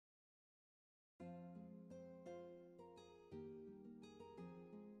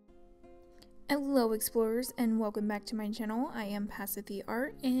Hello explorers, and welcome back to my channel. I am Passive the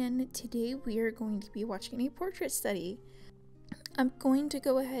Art, and today we are going to be watching a portrait study. I'm going to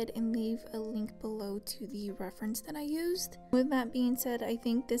go ahead and leave a link below to the reference that I used. With that being said, I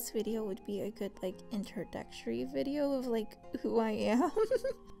think this video would be a good introductory video of who I am.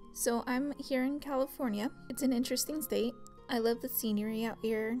 So I'm here in California. It's an interesting state. I love the scenery out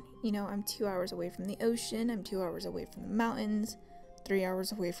here. You know, I'm 2 hours away from the ocean, I'm 2 hours away from the mountains, 3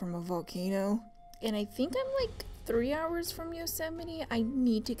 hours away from a volcano, and I think I'm 3 hours from Yosemite. I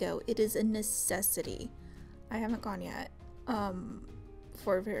need to go. It is a necessity. I haven't gone yet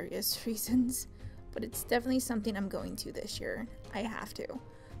for various reasons, but it's definitely something I'm going to this year. I have to.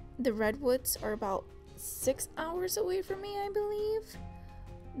 The redwoods are about 6 hours away from me, I believe.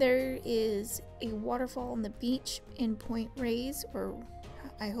 There is a waterfall on the beach in Point Reyes, or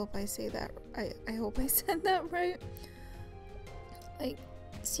I hope I say that. I hope I said that right.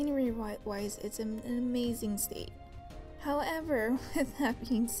 Scenery wise, it's an amazing state. However, with that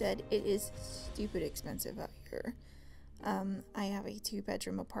being said, it is stupid expensive out here. I have a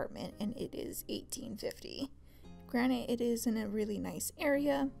 2-bedroom apartment and it is $18.50. Granted, it is in a really nice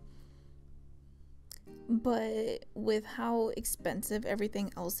area, but with how expensive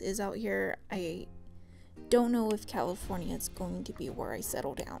everything else is out here, I don't know if California is going to be where I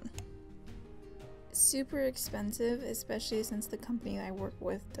settle down. Super expensive, especially since the company I work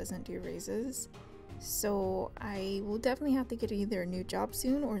with doesn't do raises. So I will definitely have to get either a new job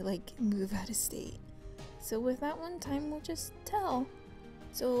soon or move out of state. So with that one, time will just tell.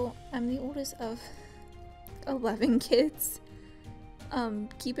 So I'm the oldest of 11 kids.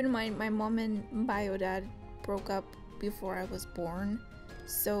 Keep in mind my mom and bio dad broke up before I was born.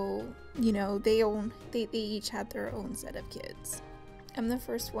 So, you know, they each had their own set of kids. I'm the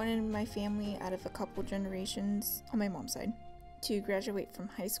first one in my family out of a couple generations on my mom's side to graduate from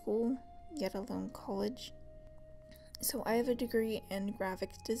high school, yet alone college. So I have a degree in graphic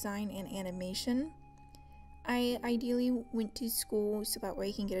design and animation. I ideally went to school so that way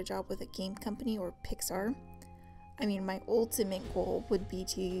I can get a job with a game company or Pixar. I mean, my ultimate goal would be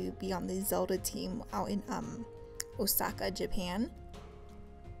to be on the Zelda team out in Osaka, Japan.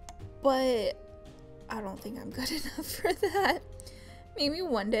 But I don't think I'm good enough for that. Maybe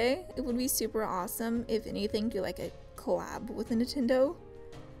one day it would be super awesome, if anything, do a collab with a Nintendo.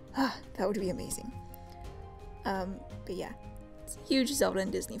 That would be amazing. But yeah, it's a huge Zelda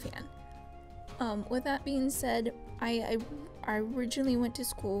and Disney fan. With that being said, I originally went to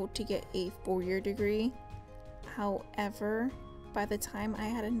school to get a 4-year degree. However, by the time I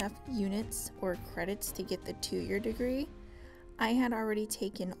had enough units or credits to get the 2-year degree, I had already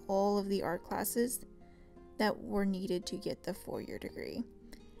taken all of the art classes that were needed to get the 4-year degree.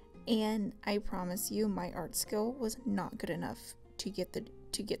 And I promise you, my art skill was not good enough to get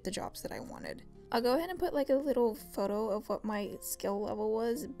the jobs that I wanted. I'll go ahead and put a little photo of what my skill level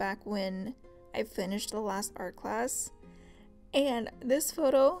was back when I finished the last art class. And this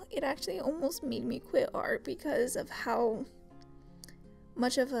photo, it actually almost made me quit art because of how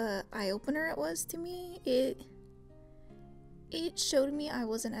much of a eye-opener it was to me. It showed me I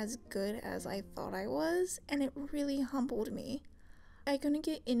wasn't as good as I thought I was, and it really humbled me. I couldn't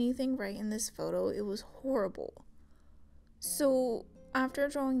get anything right in this photo. It was horrible. So after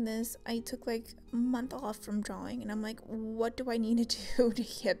drawing this, I took a month off from drawing, and I'm like, what do I need to do to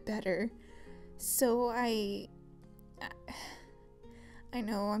get better? So I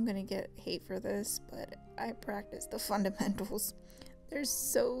know I'm gonna get hate for this, but I practice the fundamentals. They're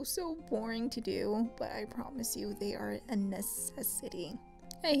so boring to do, but I promise you they are a necessity.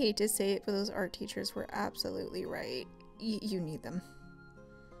 I hate to say it, but those art teachers were absolutely right. You need them.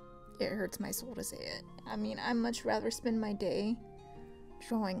 It hurts my soul to say it. I mean, I'd much rather spend my day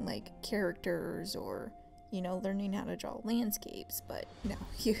drawing characters or, you know, learning how to draw landscapes, but no,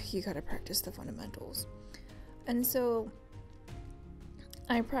 you gotta practice the fundamentals. And so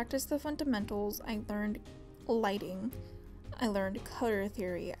I practiced the fundamentals. I learned lighting, I learned color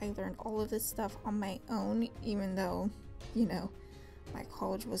theory, I learned all of this stuff on my own, even though, you know, my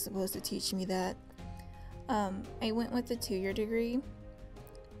college was supposed to teach me that. I went with the 2-year degree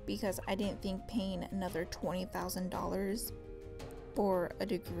because I didn't think paying another $20,000 for a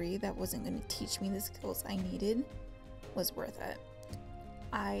degree that wasn't going to teach me the skills I needed was worth it.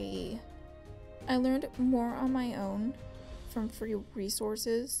 I learned more on my own from free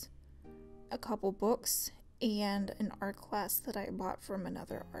resources, a couple books, and an art class that I bought from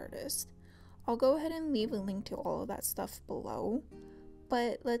another artist. I'll go ahead and leave a link to all of that stuff below,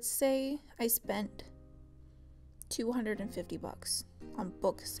 but let's say I spent $250 on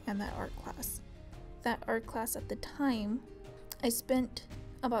books and that art class. That art class at the time, I spent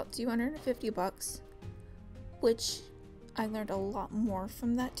about 250 bucks, which I learned a lot more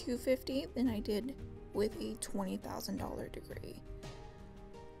from that 250 than I did with a $20,000 degree.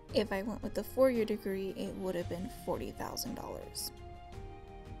 If I went with the 4-year degree, it would have been $40,000.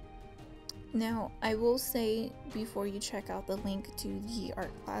 Now, I will say before you check out the link to the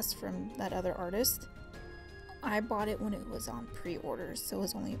art class from that other artist, I bought it when it was on pre-order, so it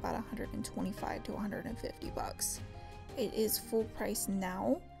was only about 125 to 150 bucks. It is full price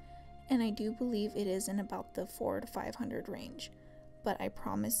now, and I do believe it is in about the 400 to 500 range. But I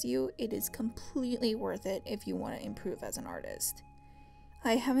promise you, it is completely worth it if you want to improve as an artist.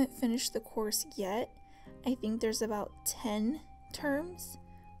 I haven't finished the course yet. I think there's about 10 terms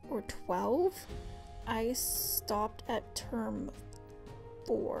or 12. I stopped at term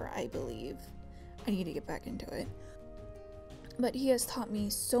 4, I believe. I need to get back into it. But he has taught me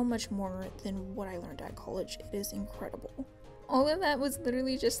so much more than what I learned at college. It is incredible. All of that was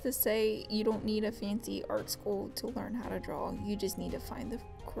literally just to say you don't need a fancy art school to learn how to draw. You just need to find the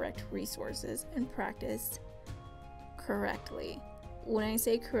correct resources and practice correctly. When I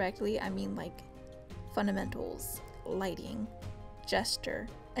say correctly, I mean like fundamentals, lighting, gesture,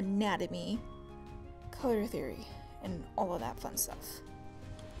 anatomy, color theory, and all of that fun stuff.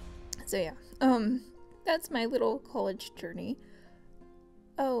 So yeah, that's my little college journey.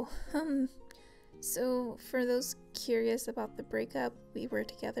 Oh, so for those curious about the breakup, we were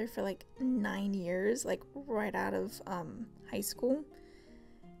together for like 9 years, like right out of high school.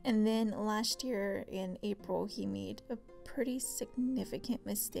 And then last year in April, he made a pretty significant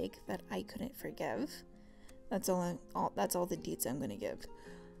mistake that I couldn't forgive. That's all the deets I'm gonna give.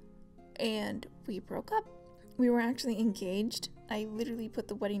 And we broke up. We were actually engaged. I literally put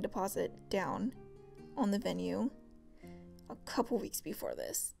the wedding deposit down on the venue a couple weeks before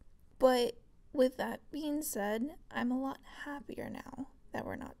this. But with that being said, I'm a lot happier now that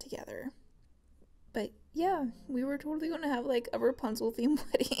we're not together. But yeah, we were totally gonna have like a Rapunzel themed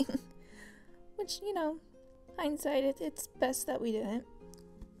wedding. Which, you know, hindsight, it's best that we didn't.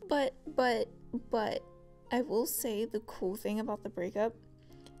 But I will say the cool thing about the breakup,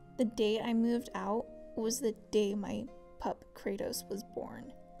 the day I moved out was the day my pup Kratos was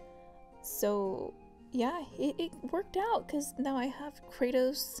born. So yeah, it worked out because now I have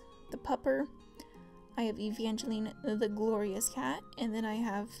Kratos the pupper, I have Evangeline the glorious cat, and then I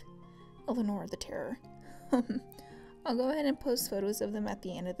have Eleanor the terror. I'll go ahead and post photos of them at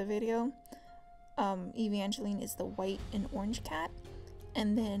the end of the video. Evangeline is the white and orange cat,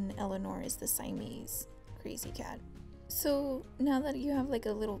 and then Eleanor is the Siamese crazy cat. So now that you have like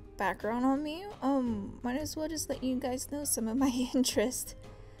a little background on me, might as well just let you guys know some of my interest.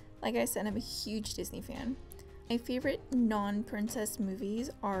 Like I said, I'm a huge Disney fan. My favorite non-princess movies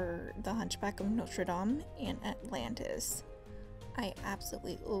are The Hunchback of Notre Dame and Atlantis. I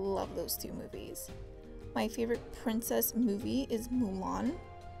absolutely love those two movies. My favorite princess movie is Mulan.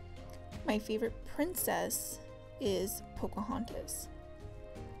 My favorite princess is Pocahontas.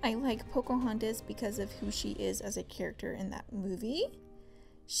 I like Pocahontas because of who she is as a character in that movie.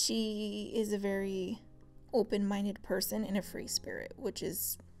 She is a very open-minded person and a free spirit, which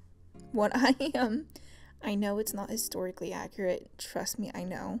is what I am. I know it's not historically accurate, trust me, I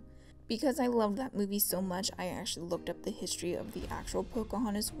know. Because I love that movie so much, I actually looked up the history of the actual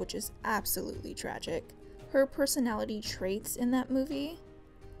Pocahontas, which is absolutely tragic. Her personality traits in that movie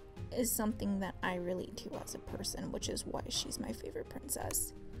is something that I relate to as a person, which is why she's my favorite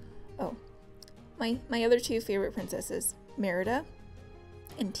princess. Oh, my other two favorite princesses, Merida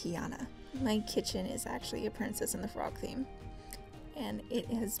and Tiana. My kitchen is actually a Princess and the Frog theme, and it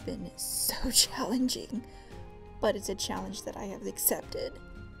has been so challenging, but it's a challenge that I have accepted.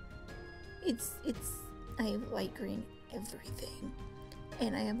 I have light green everything,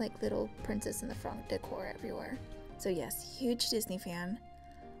 and I have like little Princess and the Frog decor everywhere. So yes, huge Disney fan.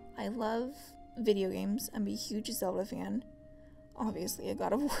 I love video games. I'm a huge Zelda fan. Obviously a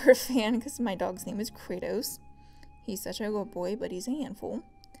God of War fan because my dog's name is Kratos. He's such a good boy, but he's a handful.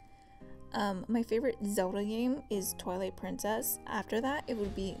 My favorite Zelda game is Twilight Princess. After that, it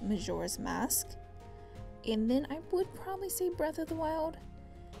would be Majora's Mask. And then I would probably say Breath of the Wild.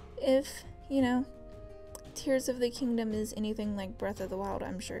 If, you know, Tears of the Kingdom is anything like Breath of the Wild,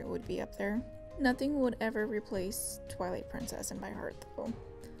 I'm sure it would be up there. Nothing would ever replace Twilight Princess in my heart, though.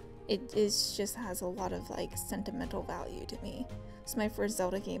 It just has a lot of, like, sentimental value to me. It's my first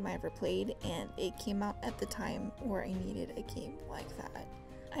Zelda game I ever played, and it came out at the time where I needed a game like that.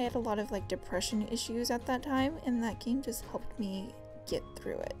 I had a lot of, like, depression issues at that time, and that game just helped me get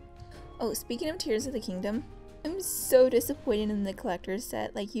through it. Oh, speaking of Tears of the Kingdom, I'm so disappointed in the collector's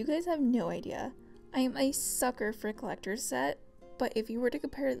set. Like, you guys have no idea. I am a sucker for collector's set, But if you were to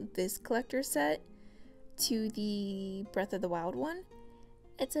compare this collector set to the Breath of the Wild one,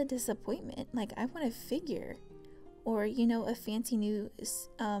 it's a disappointment. Like, I want a figure, or, you know, a fancy new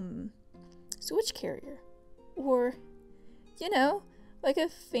Switch carrier, or, you know, like a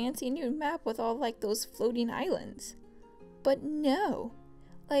fancy new map with all like those floating islands. But no,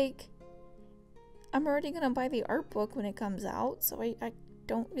 like, I'm already gonna buy the art book when it comes out, so I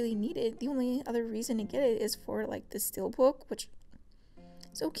don't really need it. The only other reason to get it is for like the steelbook, which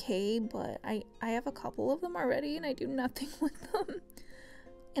is okay, but I have a couple of them already and I do nothing with them.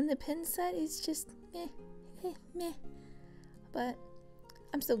 And the pin set is just meh. But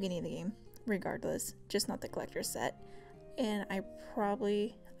I'm still getting the game regardless, just not the collector set. And I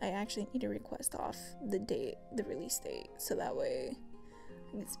actually need to request off the release date, so that way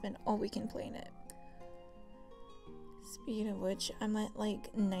I can spend all weekend playing it. Speaking of which, I'm at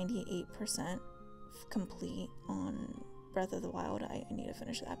like 98% complete on Breath of the Wild. I need to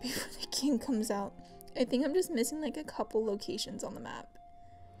finish that before the game comes out. I think I'm just missing like a couple locations on the map,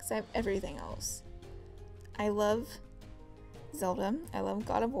 because I have everything else. I love Zelda. I love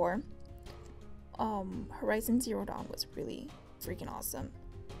God of War. Horizon Zero Dawn was really freaking awesome.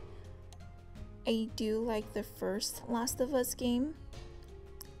 I do like the first Last of Us game.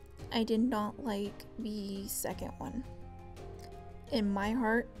 I did not like the second one. In my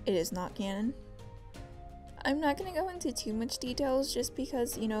heart, it is not canon. I'm not gonna go into too much details just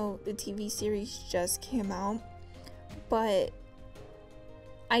because, you know, the TV series just came out, but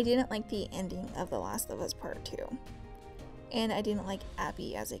I didn't like the ending of The Last of Us Part 2, and I didn't like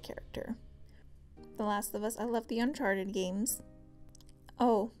Abby as a character. The Last of Us, I love the Uncharted games.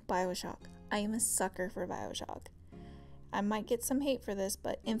 Oh, BioShock. I am a sucker for BioShock. I might get some hate for this,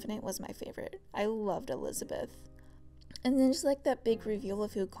 but Infinite was my favorite. I loved Elizabeth. And then just like that big reveal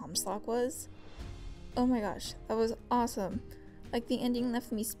of who Comstock was. Oh my gosh, that was awesome. Like, the ending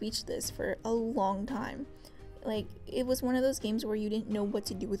left me speechless for a long time. Like, it was one of those games where you didn't know what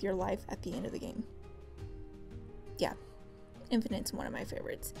to do with your life at the end of the game. Yeah, Infinite's one of my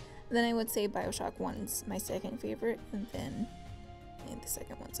favorites. Then I would say BioShock 1's my second favorite, and then the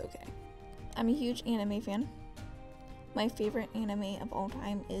second one's okay. I'm a huge anime fan. My favorite anime of all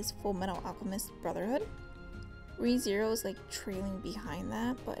time is Full Metal Alchemist Brotherhood. ReZero is like trailing behind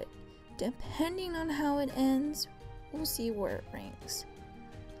that, but depending on how it ends, we'll see where it ranks.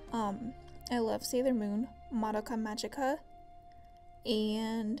 I love Sailor Moon, Madoka Magica,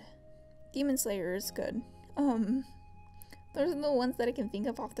 and Demon Slayer is good. Those are the ones that I can think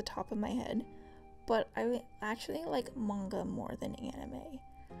of off the top of my head, but I actually like manga more than anime.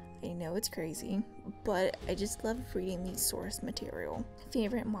 I know it's crazy, but I just love reading the source material.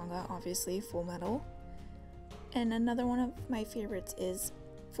 Favorite manga, obviously, Full Metal. And another one of my favorites is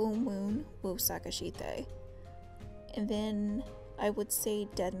Full Moon wo Sakashite. And then I would say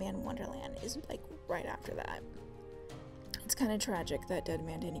Dead Man Wonderland is like right after that. It's kind of tragic that Dead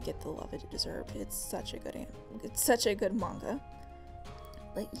Man didn't get the love it deserved. It's such a good manga.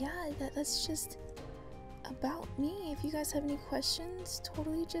 But yeah, that's just about me. If you guys have any questions,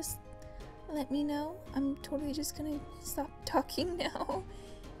 totally just let me know. I'm totally just gonna stop talking now.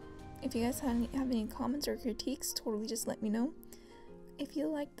 If you guys have any comments or critiques, totally just let me know. If you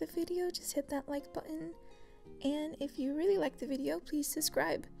liked the video, just hit that like button. And if you really like the video, please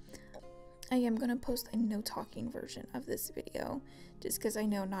subscribe. I am gonna post a no talking version of this video, just because I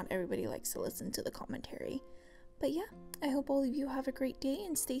know not everybody likes to listen to the commentary. But yeah, I hope all of you have a great day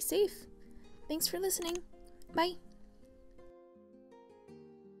and stay safe. Thanks for listening. Bye.